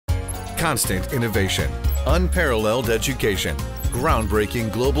constant innovation, unparalleled education,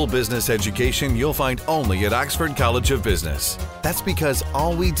 groundbreaking global business education you'll find only at Oxford College of Business. That's because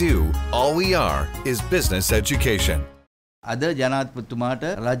all we do, all we are, is business education. අද ජනාධිපතිතුමාට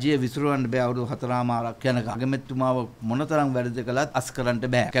රජය විසිරවන්න බෑ අවුරුදු 4මාරක් යනකම්. අගමැතිතුමාව මොනතරම් වැරදි කළත් අස් කරන්න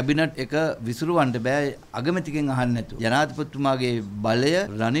බෑ. කැබිනට් එක විසිරවන්න බෑ අගමැතිගෙන් අහන්න නැතුව. ජනාධිපතිතුමාගේ බලය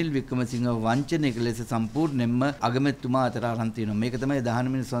රනිල් වික්‍රමසිංහ වංචනික ලෙස සම්පූර්ණයෙන්ම අගමැතිතුමා අතර අරන් තියෙනවා. මේක තමයි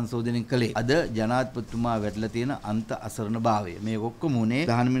 19 වෙනි සංශෝධනයෙන් කළේ. අද ජනාධිපතිතුමා වැටලා තියෙන අන්ත අසරණභාවය. මේ ඔක්කොම උනේ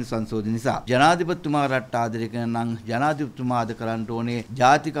 19 වෙනි සංශෝධනය නිසා. ජනාධිපතිතුමා රට ආදරය කරන නම් ජනාධිපතිතුමා අද කරන්න ඕනේ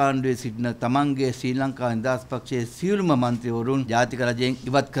ජාතික ආණ්ඩුවේ සිටින තමන්ගේ ශ්‍රී ලංකා නිදහස් පක්ෂයේ සියලුම මන්ත්‍රීවරුන් ජාතික රජයෙන්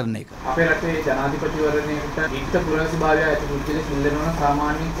ඉවත් කරන එක. අපේ රටේ ජනාධිපතිවරණයට විත්ත පුරවැසිභාවය ඇති පුද්ගලෙක් ඉල්ලනවා නම්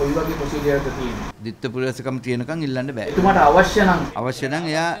සාමාන්‍යයෙන් කොයි වගේ ප්‍රොසීජර් එකද තියෙන්නේ? විත්ත පුරවැසිකම් තියෙනකන් ඉල්ලන්න බෑ. එතුමාට අවශ්‍ය නම්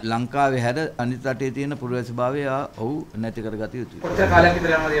එයා ලංකාවේ හැර අනිත් රටේ තියෙන පුරවැසිභාවය ඔව් නැති කරගත යුතුයි. කොච්චර කාලයක්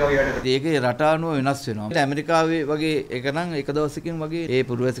විතර යනවද මේ වගේ වැඩකට? ඒකේ රට අනුව වෙනස් වෙනවා. ඇමරිකාවේ වගේ එක නම් එක දවසකින් වගේ ඒ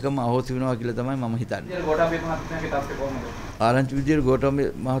පුරවැසිකම් අහෝසි වෙනවා කියලා තමයි මම හිතන්නේ. ගෝඨාභය මහත්මයාගේ තත්ත්වය කොහොමද? ආරංචි විදියට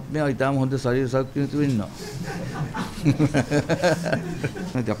ගෝඨාභය මහත්මයා ඊටාම හොඳ ශරීර ශක්තියතු ඉන්නවා.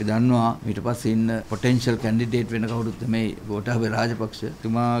 අපි දන්නවා ඊට පස්සේ ඉන්න පොටෙන්ෂල් කැන්ඩිඩේට් වෙන කවුරුත් මේ ගෝඨාභය රාජපක්ෂ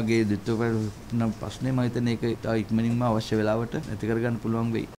තුමාගේ දිට්ඨෝපර ප්‍රශ්නේ මම හිතන්නේ ඒක ඉක්මනින්ම අවශ්‍ය වෙලාවට නැති කරගන්න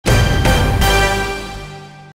පුළුවන් වෙයි.